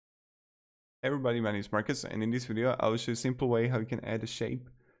Hey everybody, my name is Marcus, and in this video I will show you a simple way how you can add a shape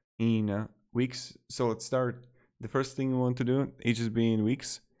in Wix. So let's start. The first thing you want to do is just be in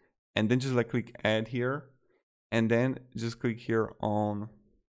Wix, and then just click add here, and then just click here on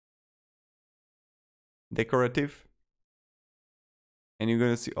decorative, and you're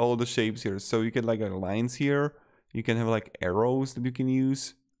gonna see all the shapes here. So you can lines here, you can have arrows that you can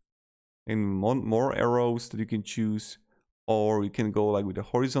use, and more arrows that you can choose. Or you can go with the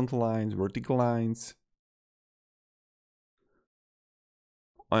horizontal lines, vertical lines.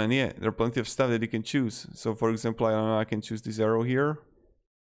 And yeah, there are plenty of stuff that you can choose. So for example, I don't know, I can choose this arrow here.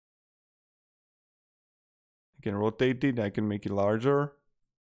 I can rotate it, I can make it larger.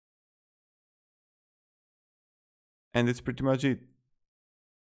 And that's pretty much it.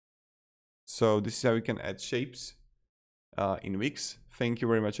 So this is how you can add shapes in Wix. Thank you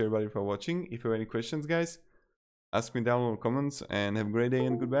very much everybody for watching. If you have any questions, guys, ask me down in the comments, and have a great day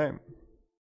and goodbye.